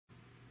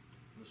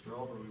Mr.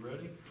 Alder, are we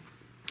ready?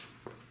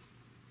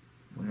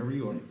 Whenever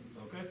you are.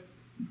 Okay.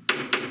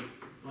 I'd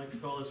like to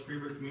call this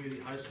Freeburg Community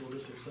High School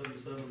District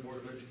 77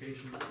 Board of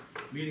Education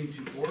meeting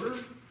to order.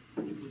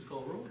 Would you please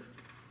call roll?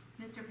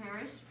 Mr.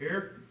 Parrish?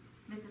 Here.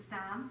 Mrs.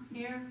 Staub?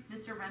 Here.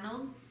 Mr.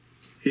 Reynolds?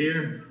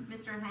 Here.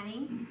 Mr.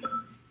 Henning?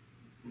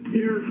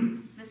 Here.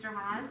 Mr.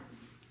 Haas?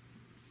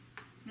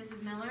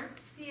 Mrs. Miller?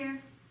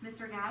 Here.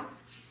 Mr. Gow?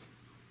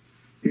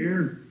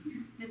 Here.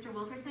 Mr.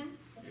 Wilkerson?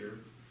 Here.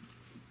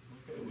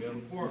 Okay, we have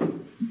a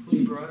quorum.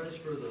 Please rise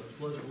for the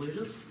Pledge of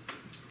Allegiance.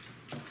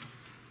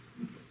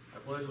 I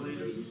pledge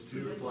allegiance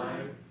to the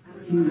flag of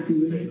the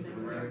United States of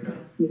America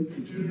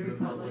and to the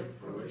republic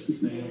for which it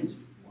stands,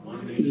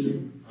 one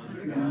nation,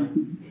 under God,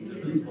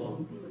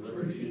 indivisible, with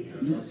liberty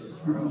and justice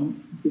for all.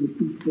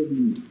 Okay.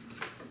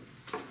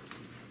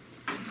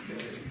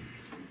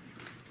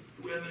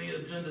 Do we have any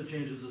agenda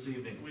changes this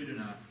evening? We do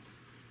not.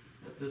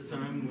 At this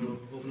time, we'll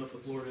open up the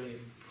floor to any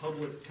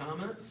public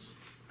comments.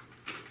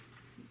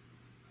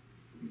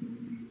 Do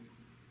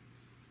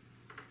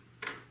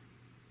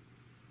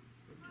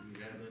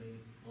we have any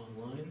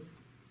online?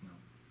 No.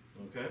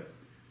 Okay.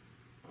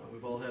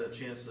 We've all had a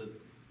chance to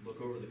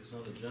look over the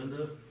consent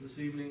agenda this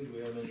evening. Do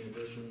we have any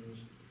additions,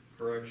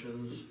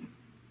 corrections?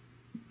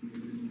 No,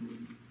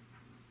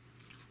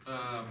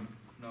 I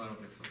don't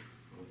think so.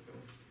 Okay.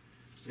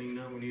 Seeing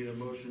none, we need a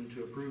motion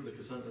to approve the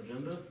consent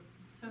agenda.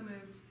 So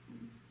moved.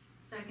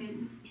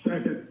 Second.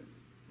 Second.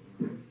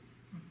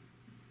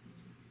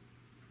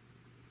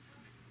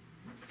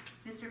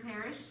 Mr.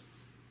 Parrish?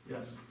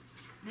 Yes.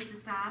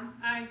 Mrs. Staub?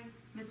 Aye.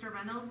 Mr.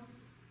 Reynolds?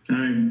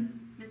 Aye.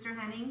 Mr.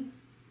 Henning?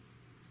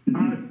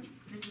 Aye.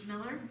 Mrs.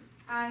 Miller?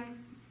 Aye.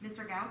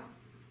 Mr. Gow?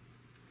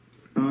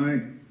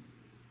 Aye.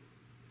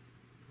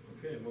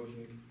 Okay,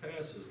 motion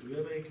passes. Do we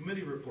have any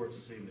committee reports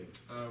this evening?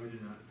 We do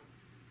not.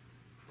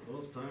 Well,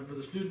 it's time for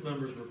the student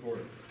members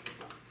report.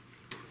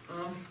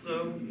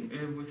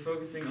 With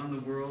focusing on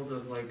the world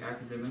of like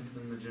academics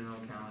and the general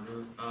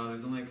calendar,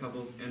 there's only a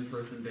couple of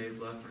in-person days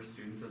left for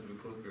students as we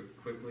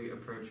quickly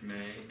approach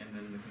May, and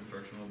then the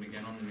construction will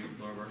begin on the new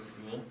floor of our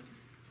school.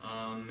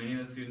 Many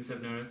of the students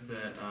have noticed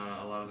that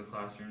a lot of the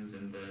classrooms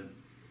in the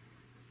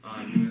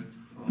newest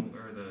hall,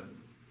 or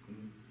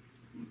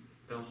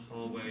the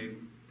hallway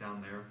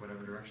down there,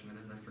 whatever direction it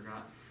is, I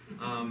forgot,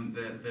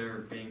 that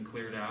they're being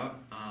cleared out.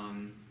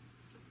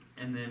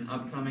 And then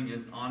upcoming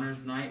is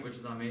Honors Night, which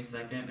is on May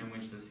 2nd, in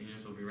which the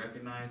seniors will be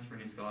recognized for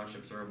any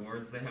scholarships or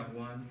awards they have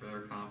won for their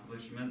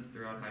accomplishments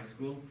throughout high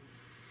school.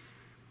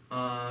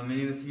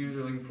 Many of the seniors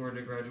are looking forward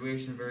to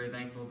graduation, very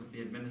thankful that the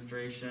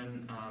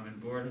administration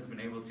and board has been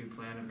able to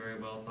plan a very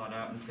well thought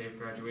out and safe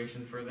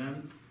graduation for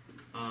them.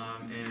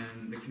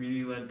 And the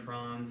community-led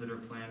proms that are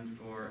planned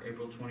for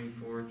April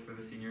 24th for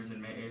the seniors and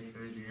May 8th for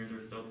the juniors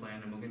are still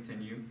planned and will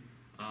continue.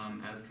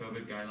 As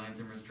COVID guidelines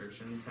and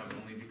restrictions have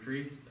only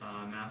decreased,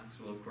 masks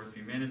will of course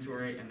be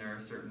mandatory, and there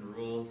are certain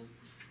rules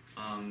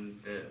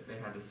that they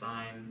had to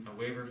sign a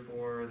waiver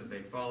for that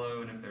they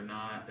follow, and if they're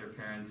not, their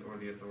parents or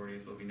the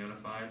authorities will be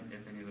notified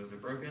if any of those are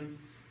broken.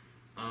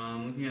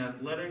 Looking at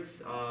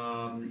athletics,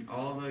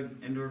 all the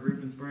indoor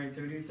group and spring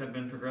activities have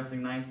been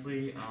progressing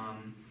nicely.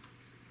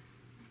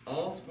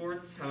 All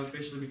sports have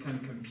officially become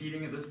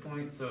competing at this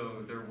point,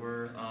 so there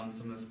were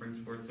some of the spring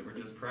sports that were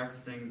just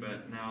practicing,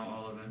 but now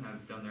all of them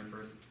have done their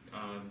first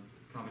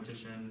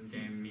competition,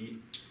 game, meet.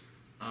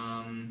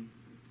 And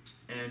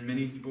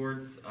many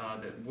sports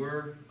that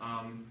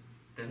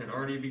had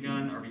already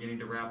begun are beginning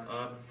to wrap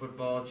up.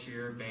 Football,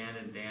 cheer, band,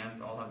 and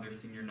dance all have their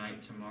senior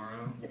night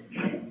tomorrow.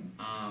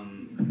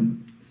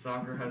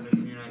 Soccer has their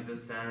senior night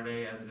this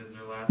Saturday, as it is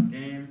their last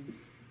game.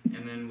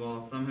 And then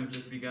while some have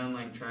just begun,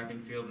 like track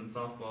and field and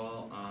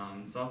softball,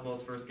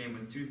 softball's first game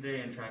was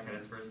Tuesday, and track had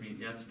its first meet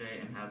yesterday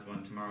and has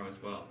one tomorrow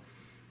as well.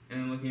 And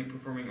then looking at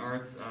performing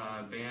arts,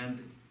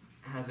 band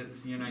has its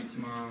senior night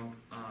tomorrow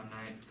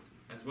night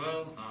as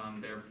well.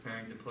 They're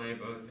preparing to play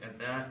both at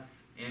that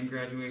and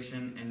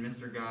graduation, and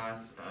Mr.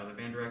 Goss, the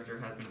band director,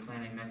 has been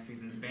planning next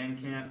season's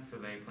band camp, so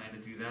they plan to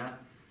do that.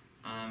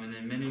 And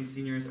then many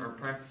seniors are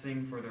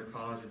practicing for their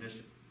college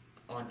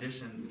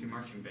auditions to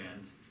marching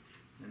band.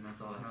 And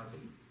that's all I have.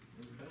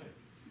 Okay.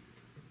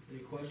 Any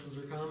questions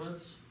or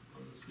comments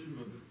on the student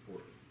member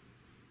report?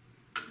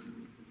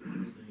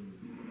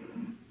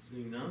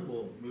 Seeing none,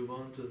 we'll move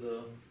on to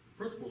the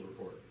principal's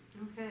report.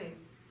 Okay.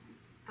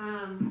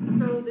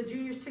 So the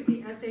juniors took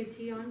the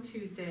SAT on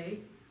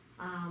Tuesday.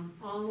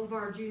 All of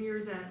our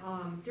juniors at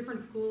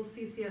different schools,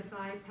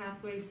 CCSI,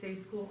 Pathway,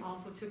 Safe School,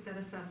 also took that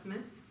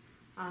assessment.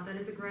 That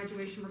is a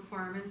graduation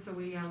requirement, so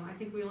I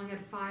think we only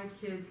had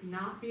 5 kids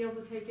not be able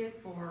to take it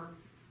for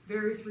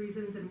various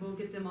reasons, and we'll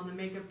get them on the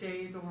makeup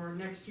days or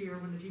next year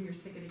when the juniors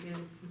take it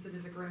again, since it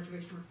is a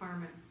graduation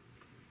requirement.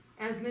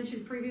 As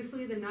mentioned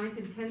previously, the 9th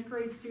and 10th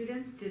grade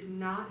students did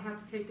not have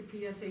to take the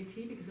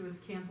PSAT because it was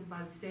canceled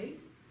by the state.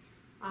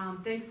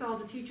 Thanks to all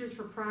the teachers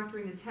for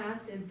proctoring the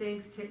test, and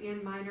thanks to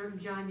Ann Miner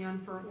and John Young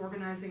for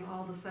organizing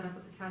all the setup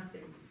of the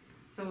testing.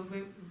 So it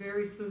went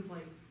very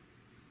smoothly.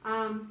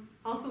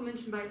 Also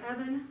mentioned by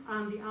Evan,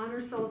 the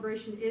honors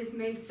celebration is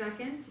May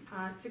 2nd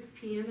at 6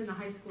 p.m. in the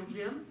high school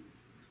gym.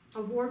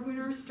 Award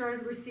winners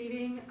started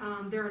receiving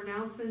their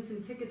announcements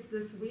and tickets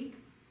this week.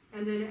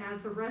 And then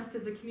as the rest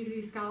of the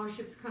community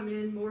scholarships come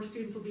in, more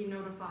students will be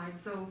notified.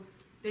 So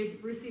they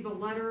receive a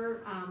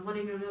letter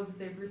letting them know that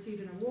they've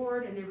received an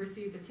award and they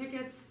received the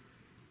tickets.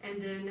 And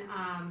then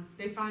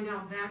they find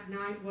out that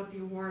night what the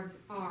awards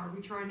are.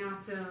 We try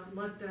not to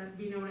let that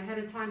be known ahead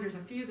of time. There's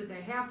a few that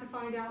they have to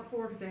find out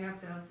for because they have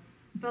to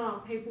fill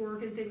out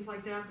paperwork and things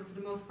like that. But for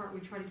the most part, we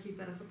try to keep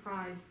that a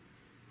surprise.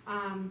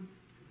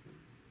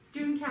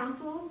 Student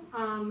Council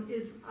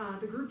is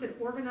the group that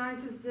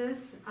organizes this.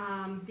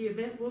 The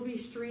event will be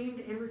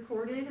streamed and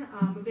recorded.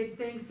 A big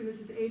thanks to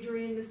Mrs.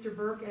 Adrian, Mr.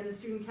 Burke, and the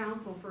Student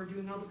Council for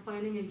doing all the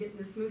planning and getting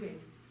this moving.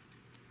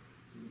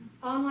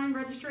 Online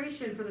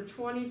registration for the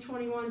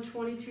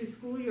 2021-22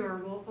 school year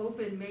will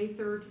open May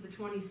 3rd to the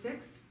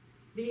 26th.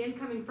 The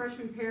incoming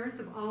freshman parents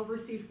have all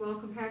received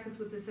welcome packets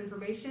with this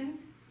information,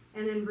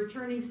 and then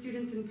returning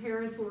students and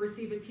parents will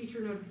receive a teacher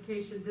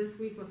notification this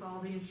week with all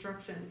the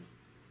instructions.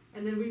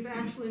 And then we've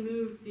actually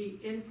moved the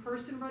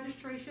in-person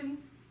registration,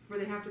 where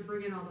they have to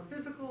bring in all the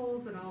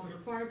physicals and all the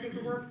required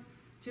paperwork,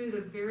 to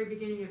the very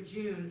beginning of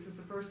June. This is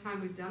the first time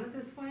we've done it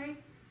this way.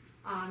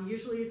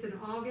 Usually it's in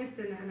August,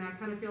 and I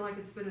kind of feel like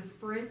it's been a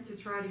sprint to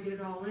try to get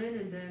it all in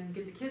and then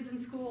get the kids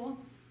in school.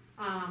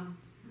 A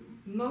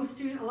lot of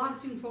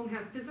students won't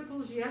have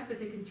physicals yet, but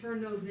they can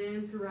turn those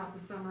in throughout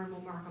the summer and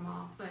we'll mark them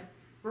off. But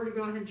we're going to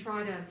go ahead and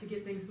try to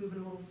get things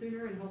moving a little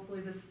sooner, and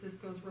hopefully this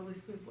goes really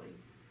smoothly.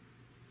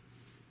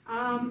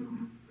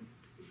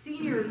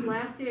 Seniors'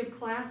 last day of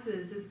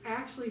classes is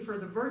actually for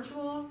the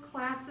virtual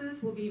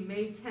classes will be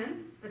May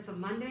 10th. That's a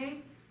Monday.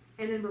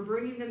 And then we're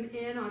bringing them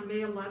in on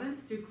May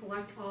 11th to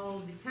collect all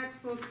of the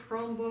textbooks,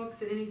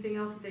 Chromebooks, and anything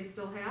else that they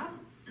still have.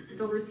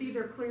 They'll receive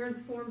their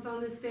clearance forms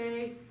on this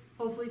day,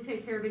 hopefully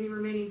take care of any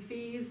remaining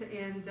fees,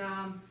 and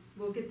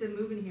we'll get them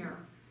moving here.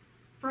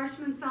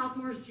 Freshmen,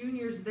 sophomores,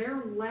 juniors,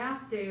 their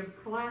last day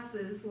of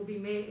classes will be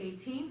May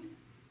 18th.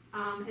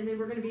 And then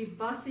we're going to be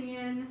busing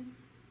in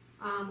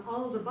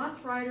all of the bus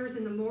riders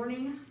in the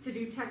morning to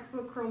do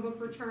textbook,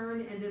 Chromebook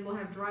return, and then we'll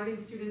have driving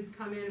students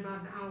come in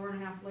about an hour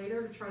and a half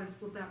later to try to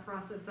split that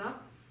process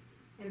up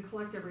and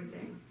collect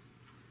everything.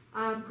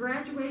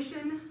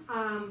 Graduation,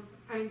 I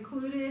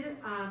included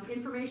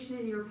information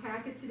in your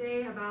packet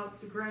today about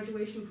the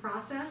graduation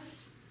process.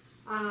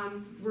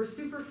 We're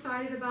super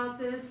excited about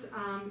this.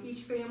 Each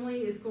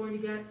family is going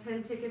to get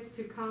 10 tickets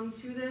to come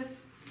to this.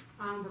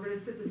 We're going to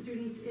sit the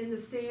students in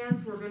the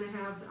stands. We're going to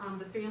have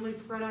the families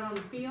spread out on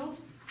the field.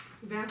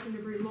 We've asked them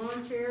to bring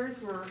lawn chairs.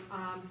 We're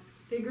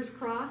fingers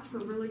crossed for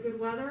really good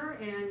weather,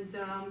 and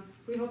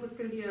we hope it's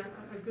going to be a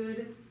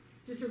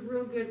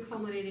real good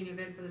culminating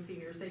event for the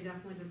seniors. They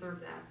definitely deserve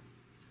that.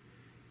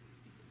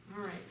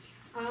 All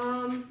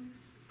right.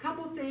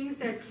 Couple things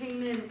that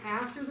came in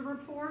after the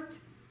report.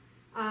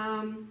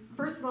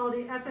 First of all,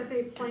 the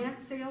FFA plant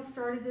sale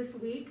started this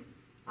week.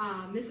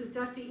 Mrs.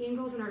 Dusty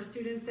Ingalls and our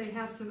students, they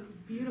have some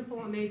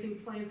beautiful, amazing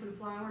plants and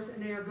flowers,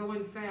 and they are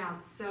going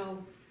fast.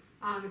 So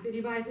if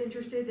anybody's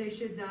interested, they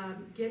should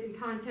get in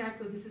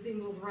contact with Mrs.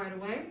 Ingalls right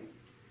away.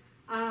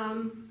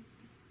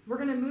 We're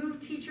going to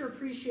move Teacher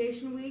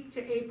Appreciation Week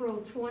to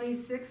April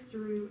 26th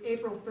through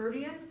April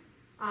 30th.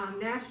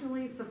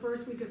 Nationally, it's the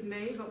first week of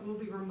May, but we'll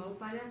be remote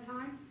by that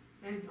time.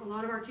 And a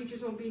lot of our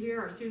teachers won't be here,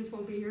 our students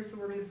won't be here, so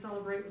we're going to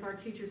celebrate with our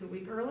teachers a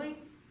week early.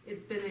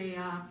 It's been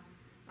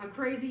a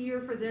crazy year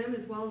for them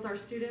as well as our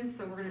students,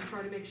 so we're going to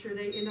try to make sure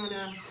they end on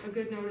a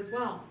good note as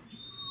well.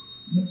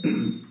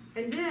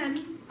 And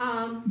then,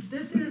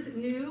 this is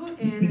new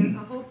and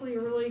hopefully a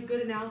really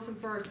good announcement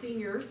for our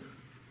seniors.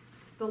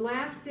 The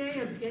last day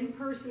of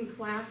in-person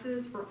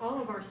classes for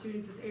all of our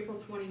students is April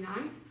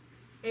 29th.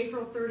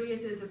 April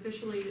 30th is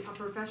officially a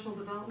professional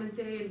development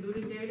day and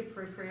moving day to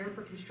prepare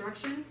for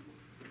construction.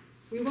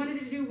 We wanted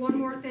to do one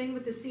more thing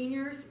with the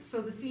seniors,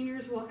 so the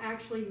seniors will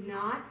actually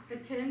not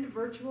attend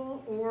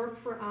virtual or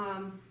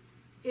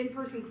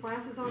in-person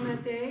classes on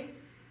that day.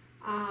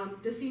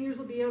 The seniors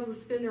will be able to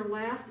spend their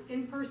last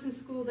in-person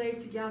school day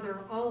together,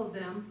 all of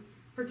them,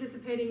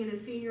 participating in a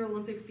senior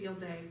Olympic field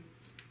day.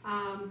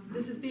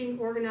 This is being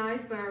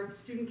organized by our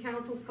student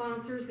council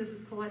sponsors,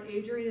 Mrs. Colette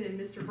Adrian and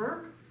Mr.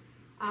 Burke.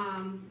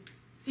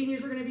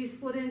 Seniors are going to be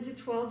split into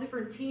 12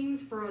 different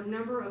teams for a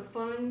number of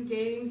fun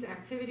games,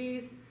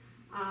 activities.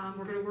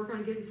 We're going to work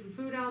on getting some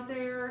food out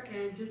there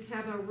and just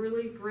have a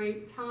really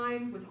great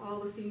time with all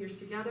the seniors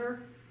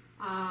together.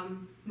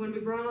 When we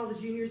brought all the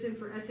juniors in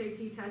for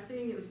SAT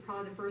testing, it was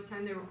probably the first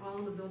time they were all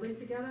in the building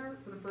together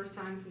for the first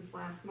time since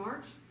last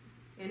March.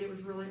 And it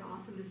was really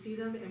awesome to see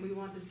them, and we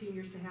want the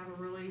seniors to have a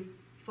really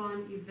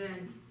fun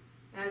event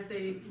as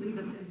they leave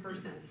us in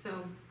person. So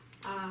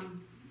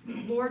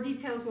more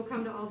details will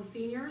come to all the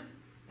seniors.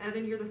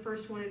 Evan, you're the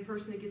first one in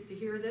person that gets to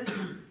hear this.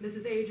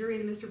 Mrs.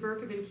 Adrian and Mr. Burke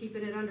have been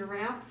keeping it under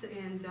wraps,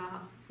 and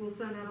we'll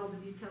send out all the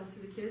details to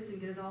the kids and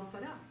get it all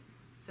set up.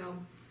 So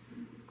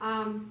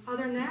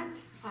other than that,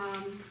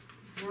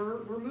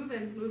 we're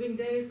moving. Moving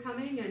day is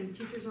coming, and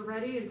teachers are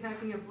ready and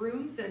packing up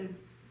rooms, and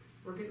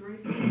we're getting ready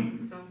to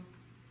go. So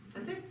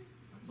that's it.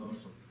 That's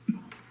awesome.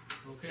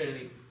 Okay,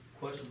 any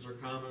questions or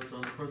comments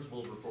on the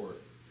principal's report?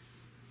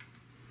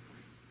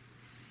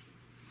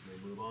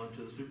 on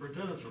to the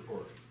superintendent's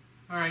report.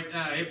 All right,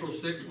 April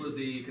 6th was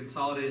the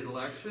consolidated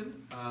election.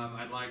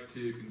 I'd like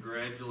to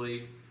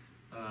congratulate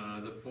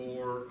the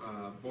 4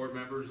 board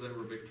members that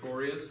were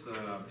victorious.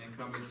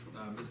 Incumbents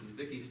Mrs.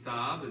 Vicki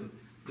Staub and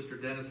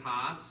Mr. Dennis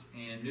Haas,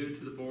 and new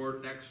to the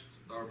board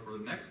for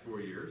the next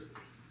 4 years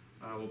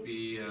will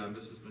be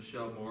Mrs.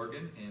 Michelle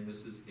Morgan and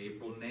Mrs.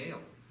 April Nail.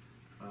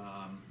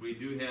 We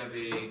do have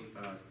a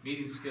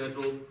meeting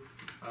scheduled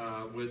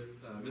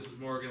with Mrs.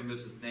 Morgan,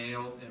 Mrs.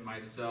 Nail, and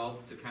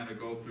myself to kind of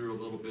go through a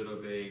little bit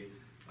of a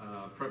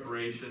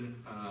preparation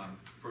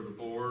for the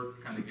board,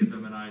 kind of give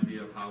them an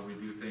idea of how we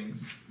do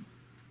things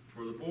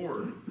for the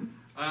board.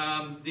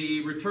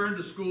 The return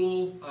to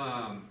school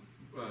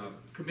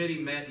committee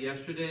met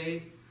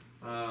yesterday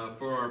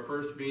for our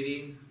first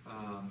meeting.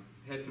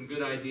 Had some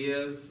good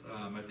ideas.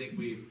 I think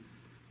we've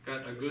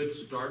got a good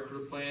start for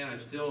the plan. I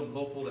still am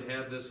hopeful to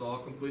have this all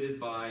completed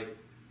by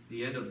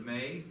the end of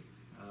May,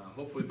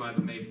 hopefully by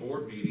the May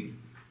board meeting,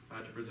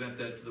 to present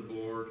that to the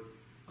board.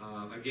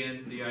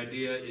 Again, the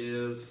idea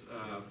is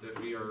that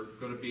we are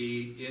going to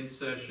be in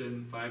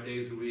session 5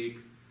 days a week,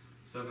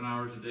 7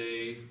 hours a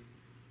day,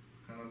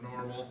 kind of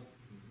normal,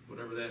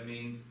 whatever that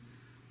means.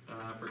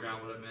 I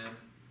forgot what it meant.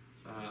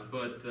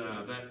 But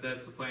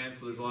that's the plan,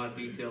 so there's a lot of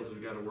details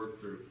we've got to work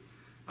through.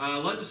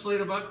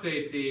 Legislative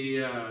update.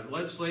 The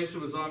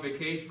legislation was on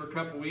vacation for a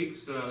couple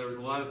weeks. There was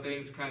a lot of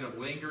things kind of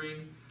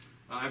lingering.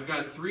 I've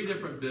got 3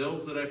 different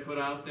bills that I put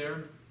out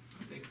there.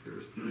 I think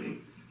there's 3.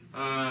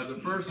 The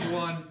first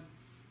one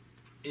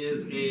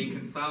is a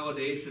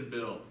consolidation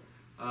bill.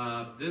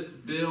 This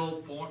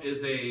bill forms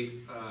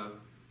a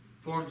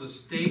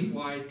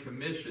statewide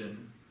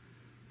commission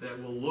that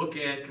will look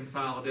at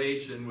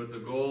consolidation with the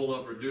goal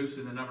of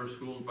reducing the number of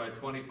schools by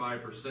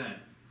 25%.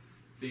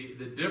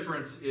 The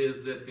difference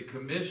is that the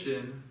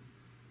commission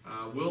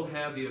will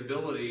have the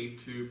ability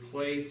to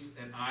place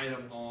an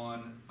item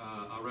on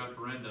a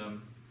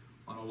referendum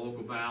on a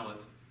local ballot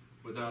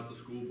without the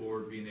school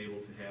board being able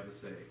to have a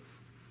say.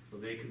 So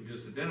they can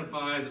just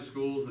identify the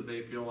schools that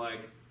they feel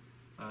like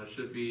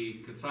should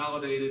be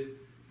consolidated,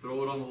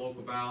 throw it on the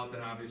local ballot,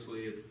 and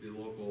obviously it's the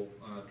local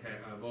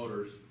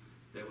voters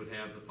that would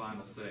have the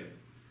final say.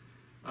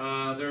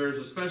 There's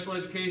a special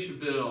education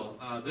bill.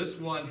 This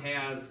one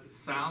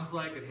sounds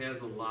like it has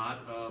a lot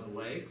of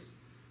legs.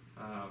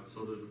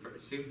 So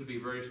seems to be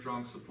very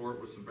strong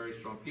support with some very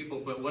strong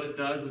people. But what it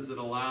does is it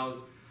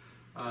allows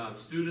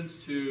students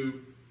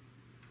to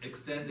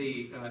extend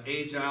the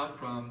age out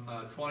from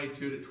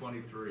 22 to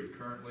 23.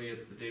 Currently,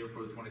 it's the day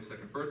before the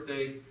 22nd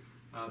birthday.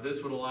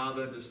 This would allow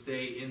them to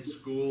stay in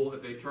school.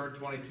 If they turn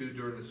 22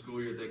 during the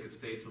school year, they could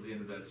stay till the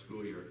end of that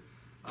school year.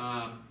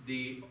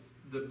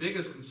 The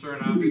biggest concern,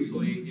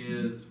 obviously,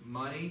 is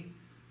money.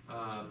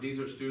 These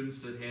are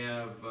students that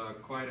have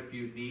quite a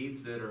few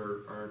needs that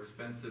are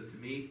expensive to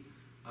meet.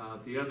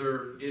 The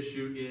other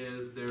issue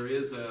is there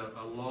is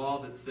a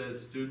law that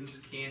says students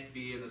can't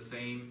be in the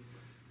same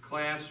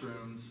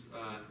classrooms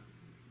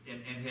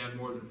and have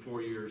more than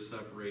 4 years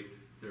separate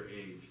their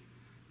age.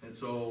 And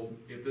so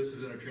if this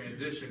is in a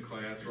transition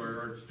class, where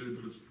our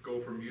students would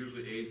go from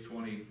usually age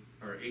 20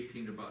 or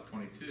 18 to about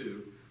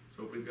 22,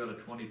 so if we've got a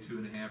 22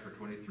 and a half or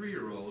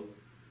 23-year-old,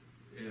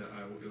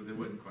 they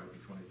wouldn't quite be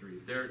 23.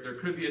 There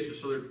could be issues,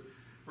 so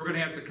we're going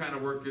to have to kind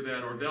of work through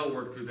that, or they'll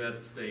work through that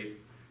at the state.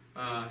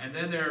 And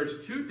then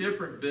there's 2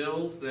 different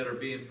bills that are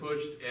being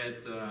pushed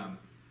at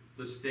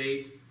the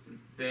state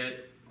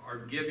that are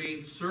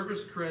giving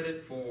service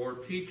credit for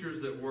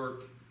teachers that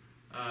worked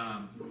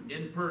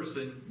in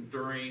person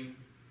during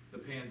the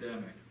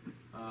pandemic.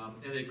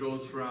 And it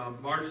goes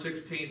from March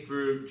 16th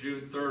through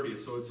June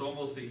 30th, so it's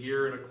almost a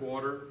year and a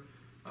quarter.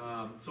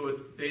 So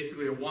it's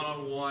basically a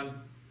one-on-one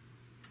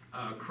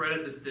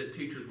credit that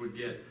teachers would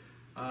get.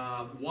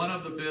 One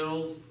of the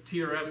bills,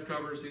 TRS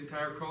covers the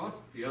entire cost.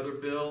 The other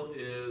bill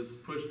is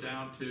pushed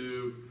down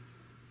to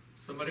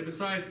somebody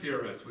besides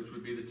TRS, which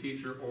would be the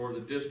teacher or the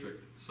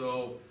district.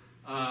 So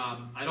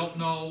I don't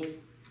know,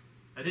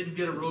 I didn't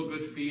get a real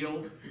good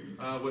feel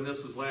when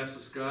this was last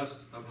discussed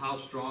of how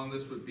strong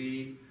this would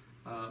be.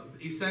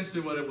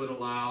 Essentially what it would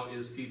allow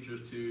is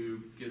teachers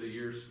to get a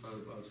year's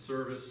of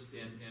service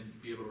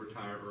and be able to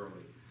retire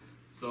early.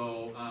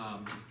 So,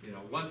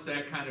 once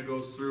that kind of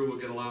goes through, we'll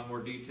get a lot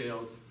more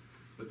details,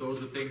 but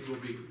those are things we'll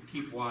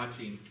keep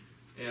watching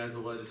as the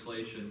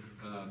legislation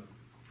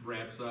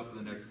wraps up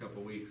in the next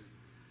couple weeks.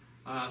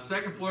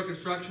 Second floor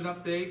construction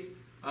update.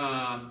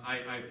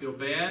 I feel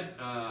bad.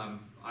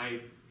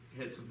 I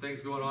had some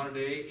things going on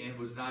today and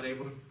was not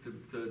able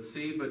to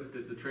see, but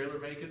did the trailer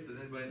make it? Did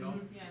anybody know?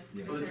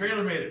 Yes. So the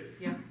trailer made it.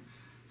 Yeah.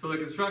 So the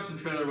construction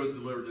trailer was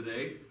delivered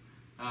today.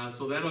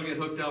 So that'll get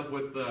hooked up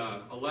with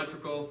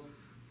electrical,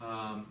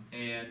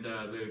 and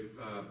the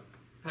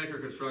Pecker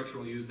Construction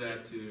will use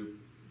that to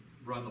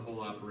run the whole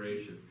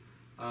operation.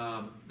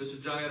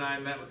 Mr. Jung and I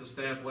met with the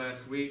staff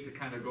last week to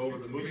kind of go over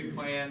the moving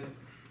plans.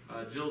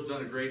 Jill's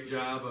done a great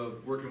job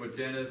of working with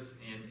Dennis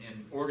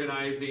and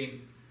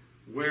organizing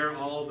where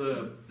all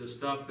the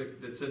stuff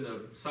that's in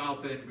the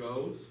south end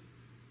goes,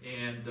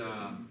 and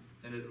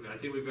I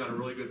think we've got a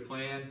really good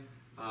plan.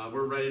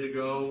 we're ready to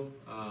go.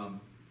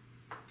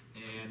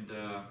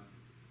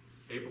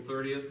 April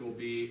 30th will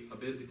be a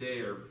busy day,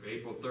 or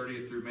April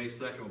 30th through May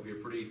 2nd will be a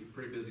pretty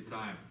busy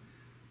time,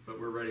 but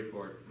we're ready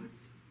for it.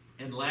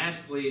 And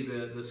lastly,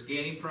 the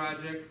scanning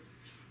project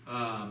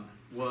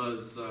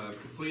was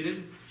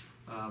completed.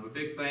 A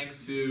big thanks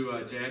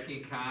to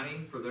Jackie and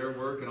Connie for their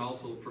work, and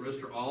also for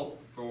Mr. Alt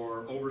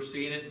for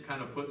overseeing it and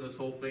kind of putting this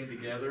whole thing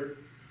together.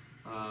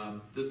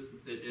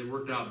 It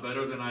worked out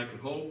better than I could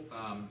hope.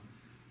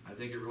 I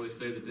think it really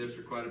saved the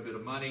district quite a bit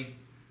of money.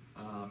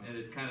 And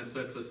it kind of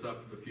sets us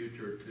up for the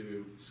future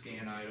to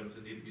scan items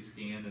that need to be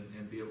scanned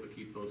and be able to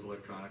keep those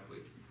electronically.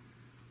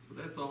 So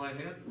that's all I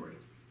had for you.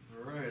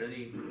 All right,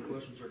 any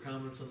questions or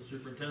comments on the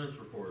superintendent's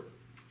report?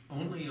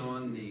 Only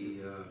on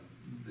the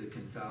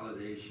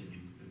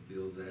consolidation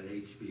bill, that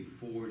HB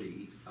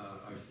 40,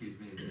 or excuse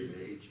me,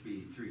 the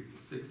HB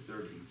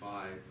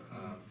 635.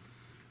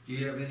 Do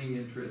you have any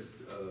interest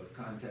of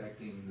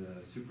contacting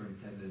the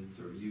superintendents,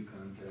 or you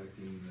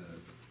contacting the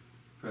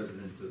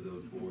presidents of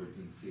those boards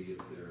and see if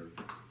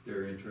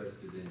they're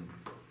interested in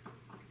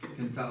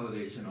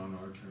consolidation on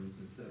our terms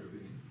instead of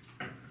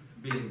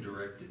being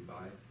directed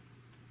by it?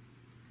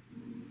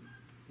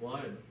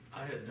 Well,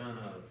 I had done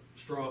a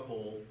straw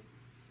poll,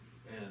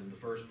 and the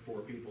first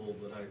 4 people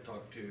that I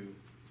talked to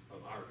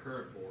of our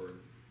current board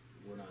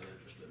were not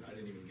interested. I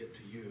didn't even get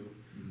to you,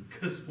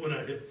 because when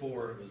I hit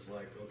 4, it was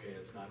like, okay,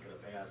 it's not gonna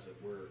pass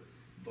if we're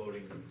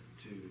voting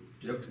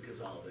to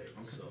consolidate.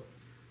 Okay. So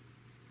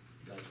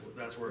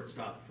that's where it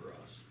stopped for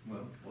us.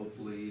 Well,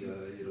 hopefully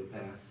it'll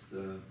pass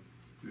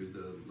through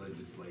the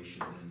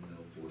legislation and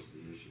they'll force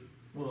the issue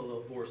Well,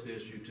 they'll force the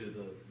issue to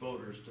the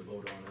voters to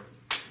vote on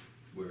it.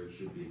 where it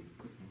should be.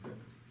 Okay,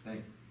 thank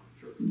you.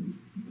 Sure.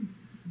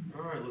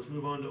 All right, let's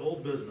move on to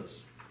old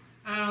business.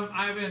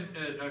 I've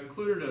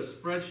included a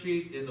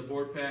spreadsheet in the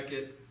board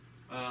packet.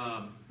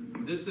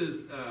 This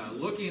is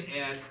looking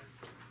at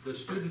the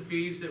student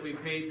fees that we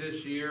paid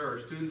this year, or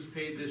students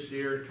paid this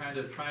year, kind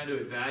of trying to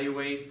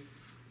evaluate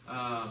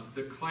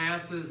the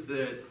classes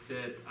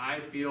that I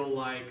feel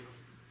like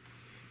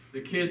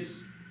the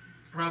kids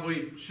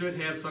probably should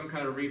have some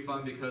kind of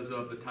refund because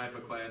of the type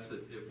of class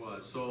it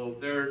was. So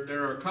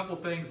there are a couple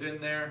things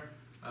in there.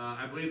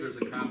 I believe there's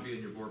a copy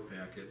in your board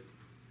packet.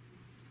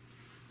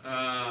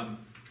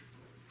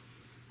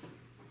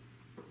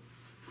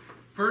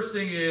 First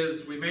thing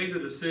is, we made the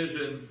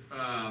decision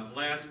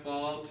last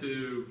fall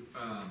to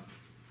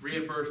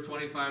reimburse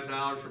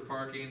 $25 for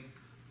parking.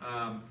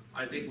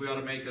 I think we ought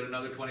to make it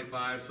another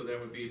 25, so that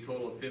would be a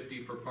total of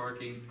 50 for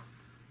parking.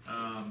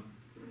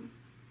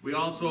 We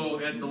also,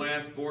 at the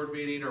last board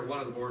meeting, or one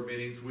of the board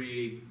meetings,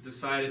 we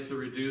decided to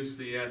reduce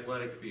the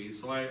athletic fees.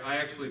 So I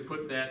actually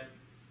put that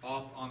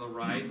off on the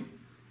right.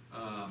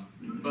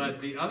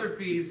 But the other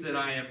fees that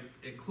I am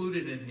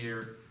included in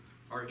here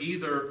are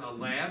either a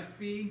lab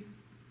fee,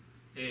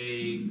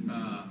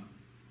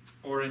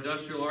 or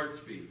industrial arts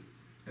fee.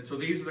 And so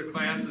these are the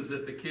classes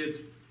that the kids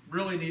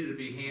really needed to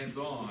be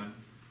hands-on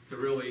to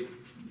really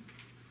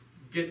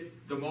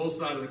get the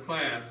most out of the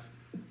class.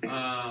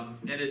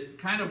 And it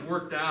kind of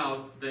worked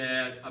out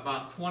that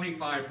about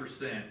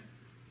 25%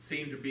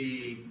 seemed to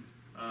be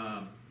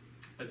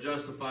a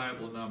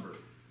justifiable number.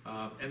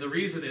 And the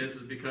reason is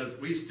because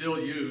we still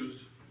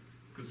used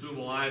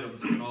consumable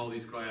items in all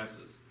these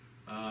classes.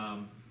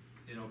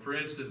 For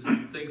instance,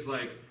 things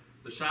like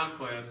the shop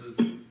classes,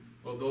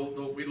 well,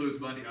 though we lose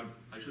money,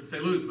 I shouldn't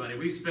say lose money,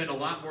 we spend a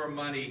lot more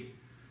money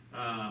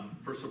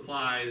for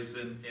supplies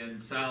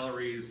and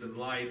salaries and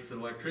lights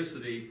and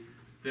electricity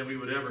than we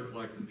would ever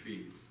collect in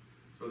fees.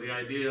 So the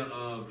idea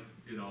of,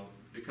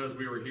 because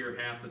we were here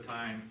half the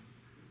time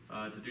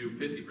to do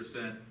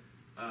 50%,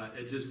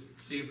 it just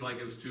seemed like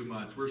it was too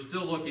much. We're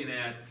still looking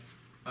at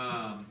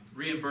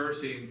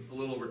reimbursing a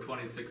little over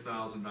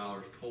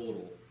 $26,000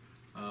 total,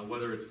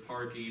 whether it's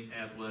parking,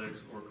 athletics,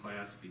 or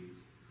class fees.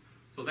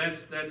 So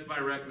that's my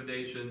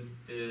recommendation,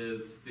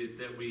 is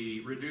that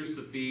we reduce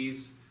the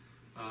fees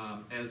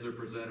as they're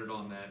presented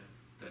on that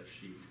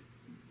sheet.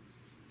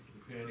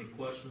 Okay, any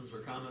questions or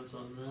comments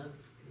on that?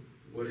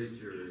 What is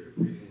your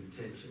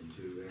intention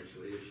to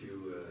actually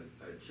issue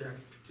a check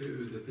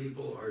to the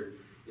people, or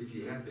if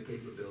you have the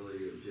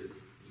capability of just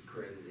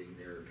crediting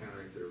their account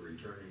if they're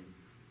returning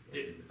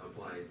and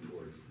apply it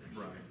towards next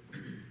year?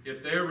 Right.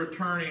 If they're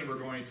returning, we're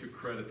going to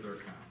credit their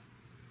account.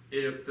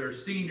 If they're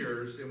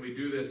seniors, and we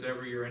do this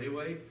every year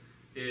anyway,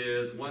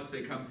 is once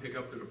they come pick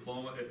up the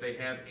diploma, if they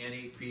have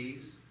any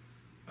fees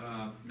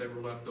that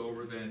were left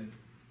over, then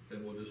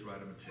we'll just write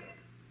them a check.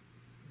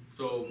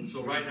 So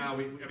right now,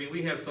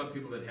 we have some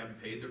people that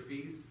haven't paid their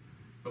fees,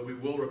 but we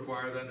will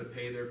require them to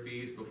pay their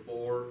fees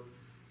before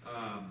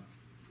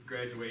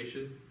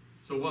graduation.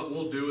 So what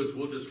we'll do is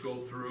we'll just go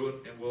through it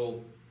and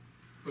we'll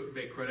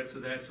make credits to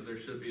that, so there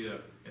should be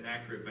an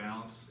accurate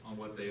balance on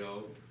what they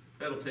owe.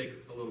 That'll take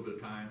a little bit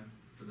of time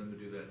for them to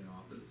do that in the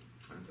office.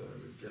 I thought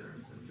it was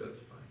generous and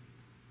justified.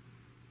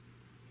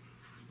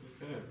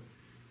 Okay,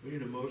 we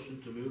need a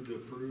motion to move to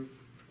approve,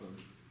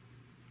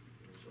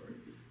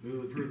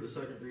 move to approve the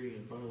second reading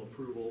and final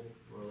approval.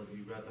 Well,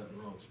 you got that in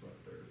the wrong spot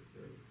there.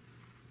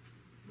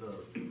 the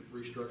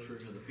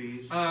restructuring of the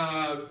fees?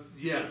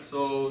 Yes,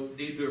 so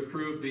need to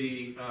approve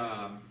the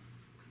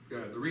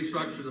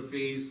restructure of the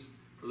fees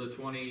for the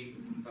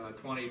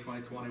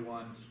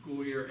 2020-2021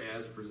 school year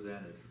as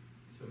presented.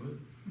 So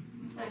moved.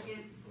 Second.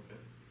 Okay.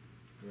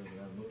 We have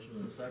a motion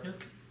and a second.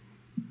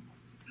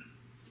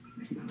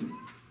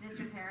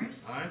 Mr. Parrish?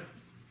 Aye.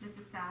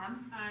 Mrs. Staub?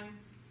 Aye.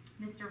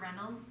 Mr.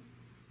 Reynolds?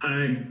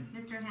 Aye.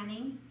 Mr.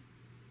 Henning?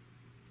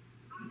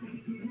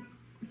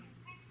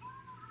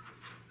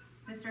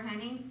 Mr.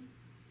 Henning?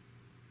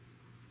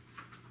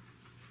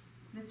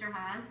 Mr.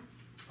 Haas?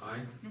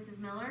 Aye. Mrs.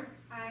 Miller?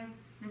 Aye.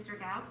 Mr.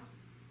 Gauck?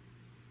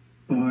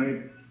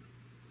 Aye.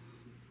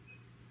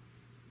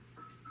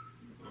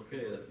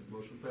 Okay, that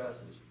motion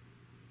passes.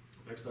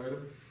 Next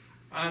item?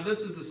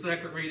 This is the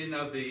second reading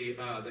of the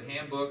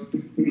handbook.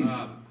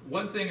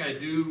 One thing I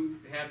do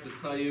have to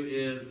tell you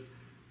is,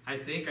 I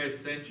think I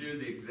sent you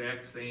the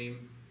exact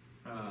same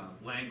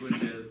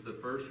language as the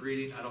first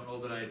reading. I don't know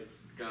that I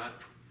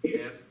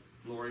asked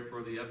Lori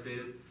for the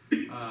updated.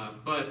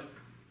 But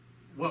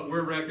what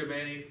we're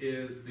recommending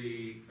is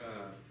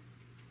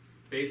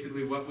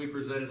basically what we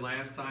presented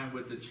last time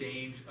with the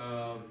change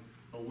of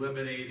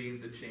eliminating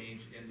the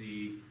change in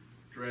the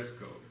dress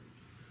code.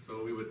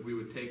 So we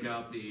would take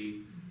out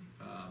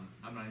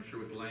I'm not even sure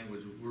what the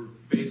language,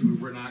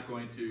 we're not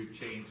going to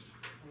change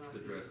the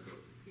dress code.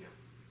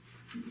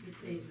 It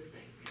stays the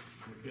same.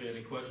 Okay,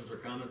 any questions or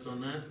comments on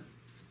that?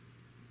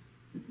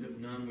 If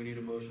none, we need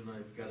a motion.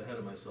 I got ahead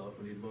of myself.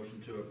 We need a motion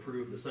to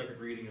approve the second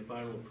reading and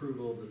final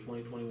approval of the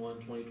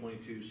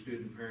 2021-2022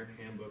 Student Parent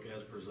Handbook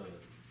as presented.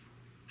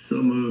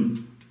 So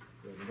moved.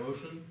 We have a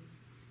motion.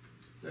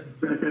 Second.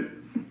 Second.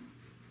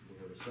 We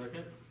have a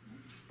second.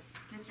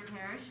 Mr.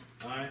 Parrish?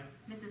 Aye.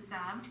 Mrs.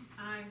 Staub?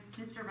 Aye.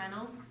 Mr.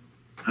 Reynolds?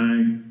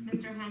 Aye.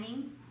 Mr.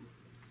 Henning?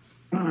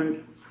 Aye.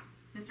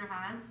 Mr.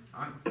 Haas?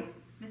 Aye.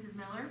 Mrs.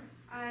 Miller?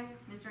 Aye.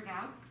 Mr.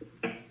 Gauck?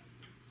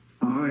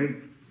 Aye.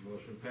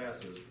 Motion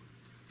passes.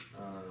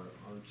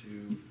 On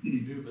to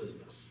new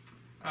business.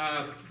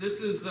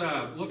 This is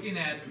looking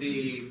at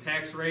the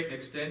tax rate and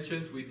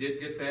extensions. We did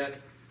get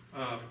that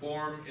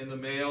form in the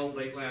mail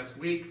late last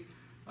week.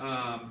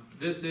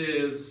 This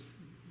is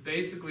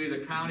basically the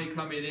county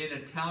coming in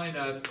and telling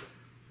us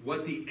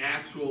what the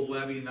actual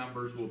levy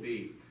numbers will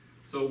be.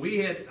 So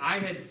I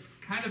had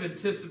kind of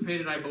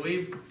anticipated, I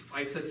believe,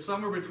 I said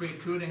somewhere between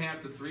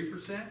 2.5% to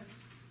 3%.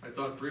 I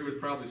thought 3 was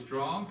probably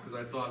strong because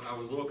I thought I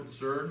was a little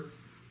concerned.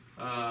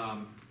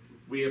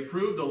 We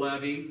approved the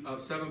levy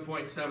of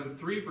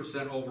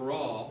 7.73%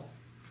 overall.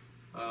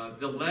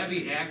 The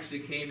levy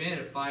actually came in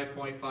at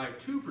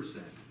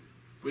 5.52%,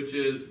 which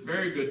is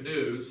very good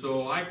news.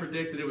 So I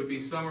predicted it would be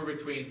somewhere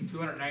between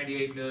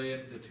 298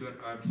 million to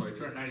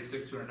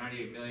 296,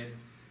 298 million.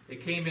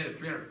 It came in at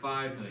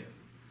 305 million.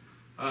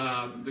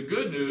 The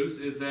good news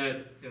is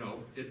that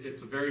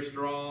it's a very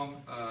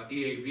strong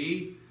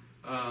EAV.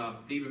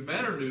 The even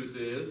better news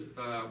is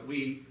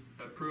we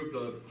approved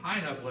the high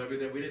enough levy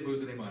that we didn't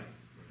lose any money.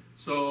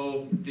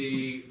 So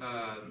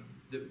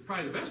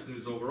probably the best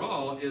news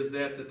overall is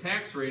that the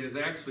tax rate is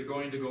actually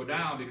going to go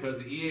down because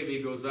the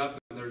EAV goes up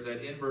and there's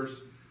that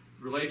inverse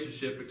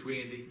relationship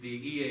between the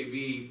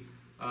EAV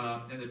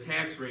and the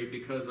tax rate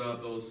because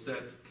of those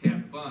set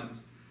cap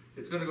funds.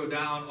 It's going to go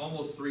down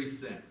almost 3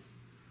 cents.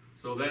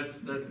 So that's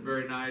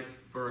very nice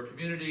for our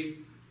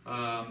community.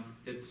 Diane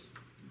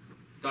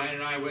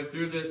and I went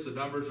through this. The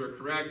numbers are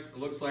correct. It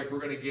looks like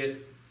we're going to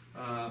get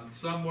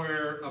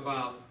somewhere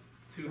about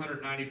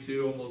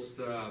 $292, almost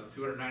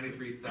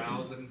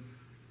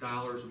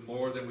 $293,000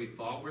 more than we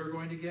thought we were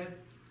going to get.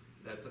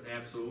 That's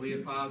absolutely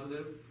a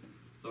positive.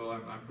 So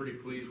I'm pretty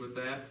pleased with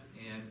that.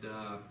 And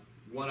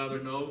one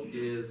other note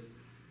is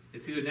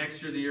it's either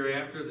next year or the year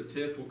after, the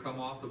TIF will come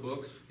off the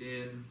books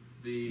in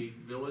the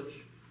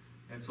village.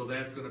 And so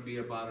that's going to be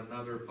about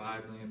another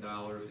 $5 million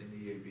in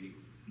EAV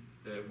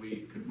that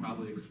we could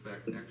probably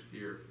expect next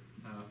year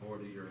or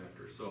the year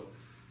after. So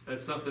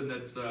that's something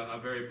that's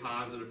very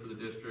positive for the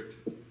district.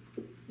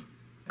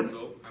 And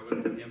so I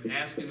am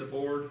asking the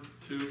board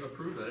to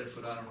approve that. I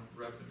put out a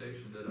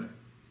recommendation, did I?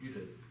 You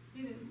did.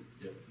 You did.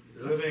 Yep.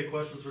 Do you have any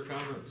questions or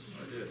comments?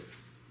 I did.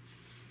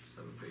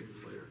 7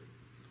 pages later.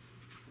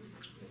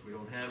 If we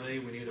don't have any,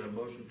 we need a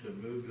motion to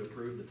move to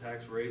approve the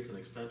tax rates and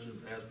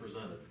extensions as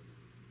presented.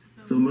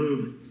 So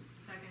moved.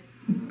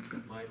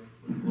 Second. Mike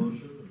with the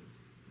motion, and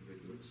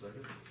Vicky with the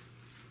second.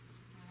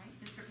 All right.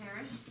 Mr.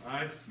 Parrish?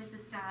 Aye.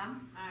 Mrs. Staub?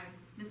 Aye.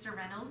 Mr.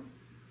 Reynolds?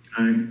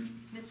 Aye.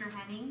 Mr.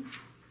 Henning?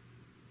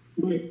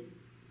 Aye.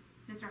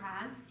 Mr.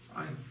 Haas?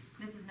 Aye.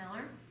 Mrs.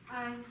 Miller?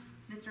 Aye.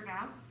 Mr.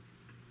 Gauck?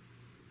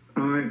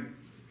 Aye.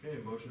 Okay,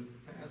 motion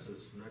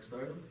passes. Next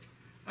item.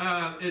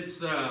 It's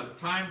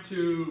time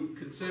to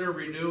consider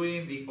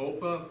renewing the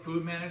OPA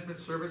food management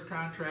service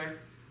contract.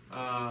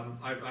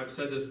 I've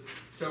said this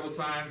several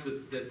times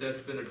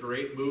that's been a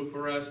great move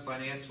for us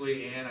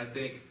financially, and I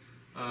think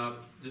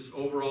just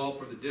overall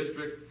for the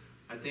district.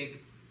 I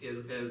think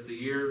as the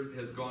year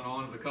has gone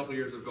on, the couple of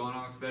years have gone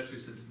on, especially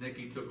since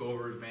Nikki took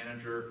over as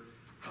manager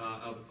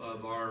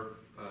of our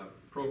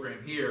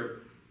program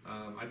here,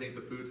 I think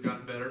the food's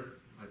gotten better.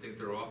 I think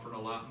they're offering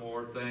a lot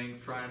more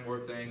things, trying more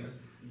things.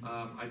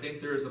 I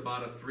think there's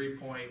about a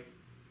 3.9%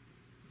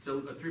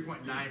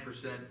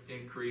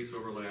 increase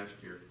over last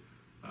year.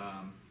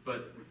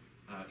 But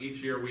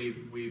each year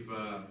we've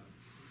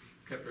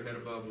kept our head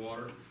above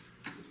water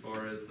as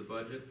far as the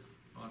budget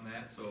on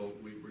that. So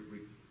we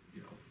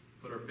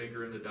put our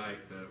finger in the dike.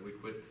 We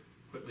quit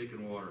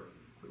leaking water,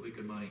 quit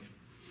leaking money.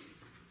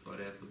 So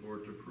I'd ask the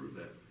board to approve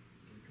that.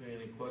 Okay,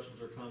 any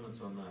questions or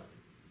comments on that?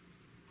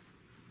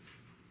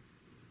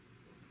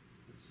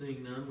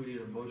 Seeing none, we need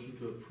a motion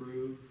to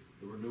approve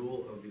the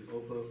renewal of the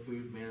OPA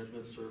Food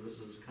Management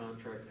Services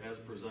contract as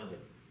presented.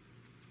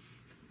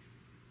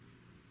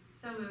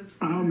 So moved.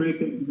 I'll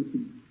make it.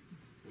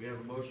 We have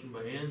a motion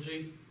by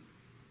Angie.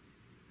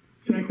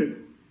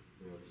 Second.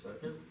 We have a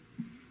second.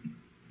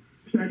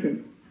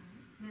 Second.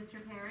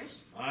 Mr. Parrish?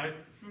 Aye.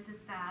 Mrs.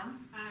 Staub?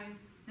 Aye.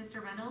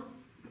 Mr. Reynolds?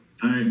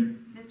 Aye.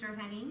 Mr.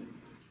 Henning?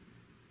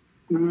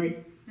 Aye.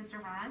 Mr.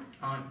 Haas?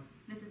 Aye.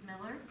 Mrs.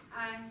 Miller?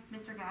 Aye.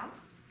 Mr. Gout?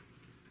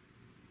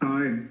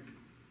 Aye.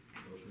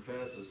 Motion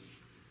passes.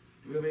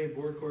 Do we have any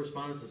board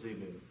correspondence this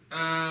evening?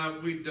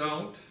 We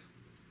don't.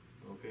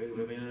 Okay, do we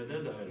have any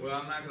addenda items? Well,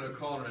 I'm not gonna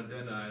call it an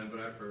addenda item, but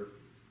I've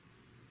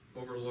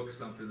overlooked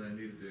something that I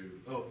need to do.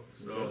 Oh,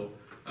 So,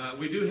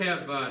 we do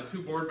have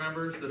 2 board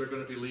members that are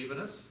gonna be leaving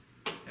us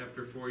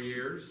after 4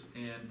 years,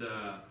 and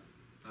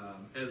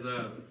as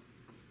a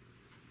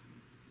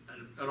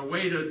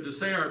way to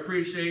say our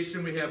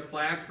appreciation, we have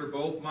plaques for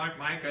both.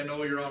 Mike, I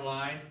know you're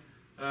online,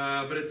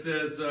 but it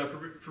says,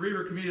 for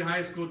River Community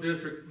High School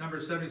District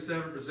number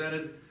 77,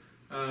 presented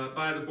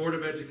by the Board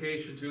of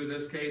Education to, in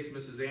this case,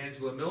 Mrs.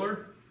 Angela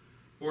Miller,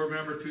 Board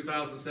Member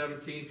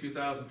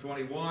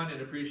 2017-2021, in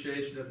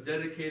appreciation of the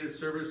dedicated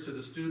service to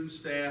the students,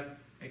 staff,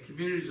 and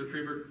communities of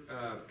River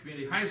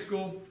Community High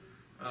School,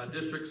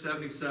 District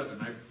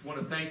 77. I want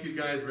to thank you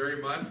guys very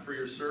much for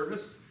your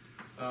service.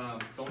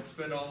 Don't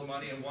spend all the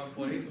money in one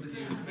place that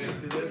you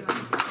make to this.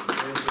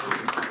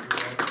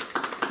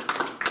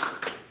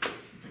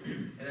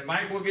 And then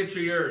Mike will get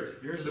you yours.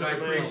 Yours but is I in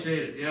the mail.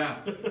 appreciate it, yeah.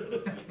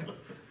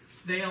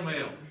 Snail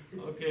mail.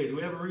 Okay, do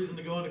we have a reason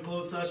to go into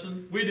closed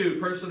session? We do,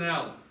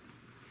 personnel.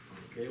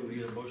 Okay, we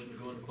need a motion to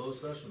go into closed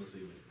session this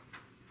evening.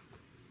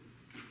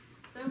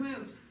 So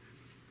moved.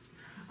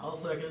 I'll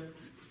second.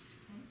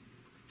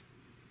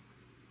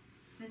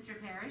 Mr.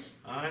 Parrish?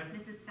 Aye.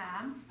 Mrs.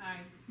 Staub?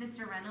 Aye.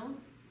 Mr.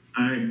 Reynolds?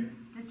 Aye.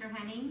 Mr.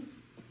 Henning?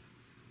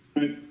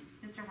 Aye.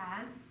 Mr.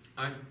 Haas?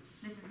 Aye.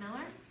 Mrs.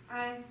 Miller?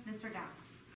 Aye. Mr. Gout?